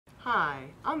Hi,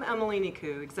 I'm Emily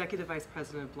Nikoo, Executive Vice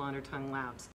President of Blonder Tongue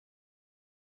Labs.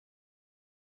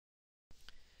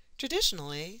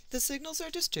 Traditionally, the signals are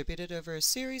distributed over a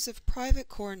series of private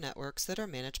core networks that are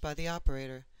managed by the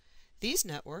operator. These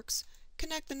networks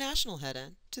connect the national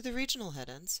head-end to the regional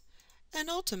head-ends, and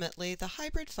ultimately the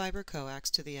hybrid fiber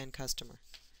coax to the end customer.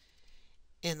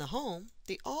 In the home,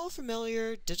 the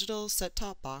all-familiar digital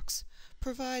set-top box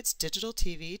provides digital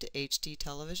TV to HD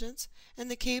televisions, and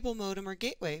the cable modem or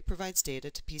gateway provides data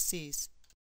to PCs.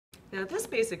 Now, this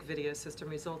basic video system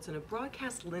results in a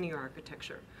broadcast linear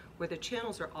architecture where the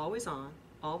channels are always on,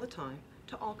 all the time,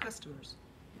 to all customers.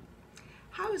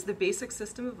 How has the basic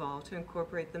system evolved to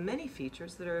incorporate the many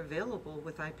features that are available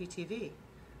with IPTV?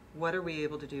 What are we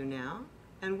able to do now,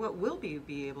 and what will we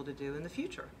be able to do in the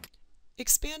future?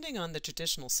 Expanding on the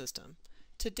traditional system,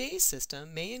 today's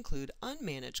system may include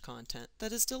unmanaged content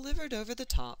that is delivered over the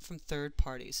top from third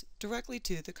parties directly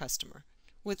to the customer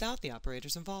without the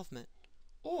operator's involvement.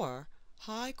 Or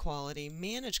high-quality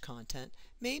managed content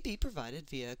may be provided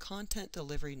via a Content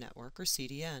Delivery Network or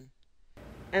CDN.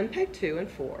 MPEG-2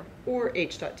 and 4, or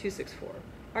H.264,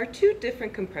 are two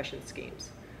different compression schemes.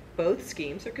 Both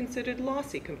schemes are considered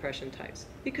lossy compression types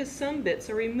because some bits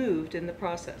are removed in the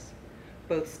process.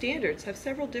 Both standards have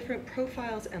several different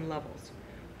profiles and levels.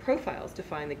 Profiles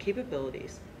define the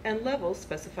capabilities, and levels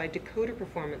specify decoder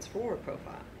performance for a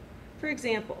profile. For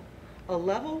example, a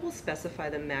level will specify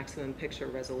the maximum picture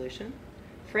resolution,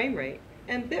 frame rate,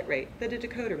 and bit rate that a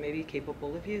decoder may be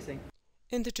capable of using.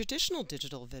 In the traditional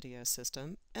digital video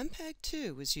system,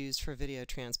 MPEG-2 was used for video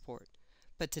transport,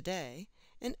 but today,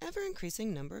 an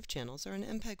ever-increasing number of channels are in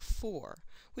MPEG-4,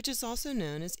 which is also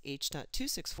known as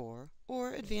H.264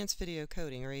 or Advanced Video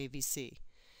Coding or AVC.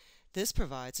 This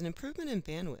provides an improvement in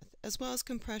bandwidth as well as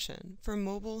compression for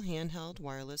mobile, handheld,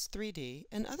 wireless, 3D,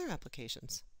 and other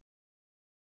applications.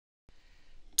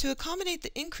 To accommodate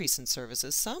the increase in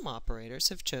services, some operators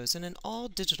have chosen an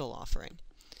all-digital offering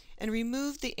and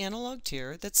removed the analog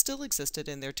tier that still existed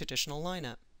in their traditional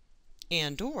lineup.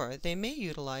 And/or they may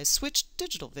utilize switched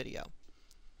digital video,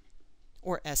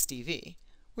 or SDV,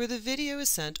 where the video is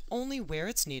sent only where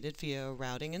it's needed via a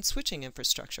routing and switching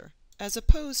infrastructure, as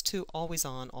opposed to always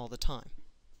on all the time.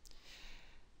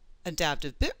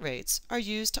 Adaptive bit rates are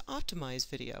used to optimize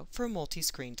video for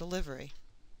multi-screen delivery.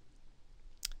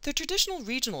 The traditional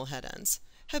regional head-ends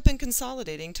have been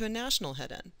consolidating to a national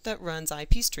head-end that runs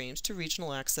IP streams to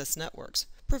regional access networks,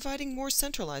 providing more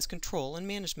centralized control and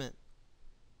management.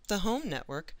 The home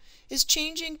network is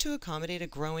changing to accommodate a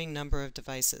growing number of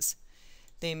devices.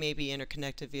 They may be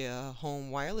interconnected via a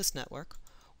home wireless network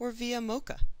or via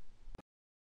MoCA.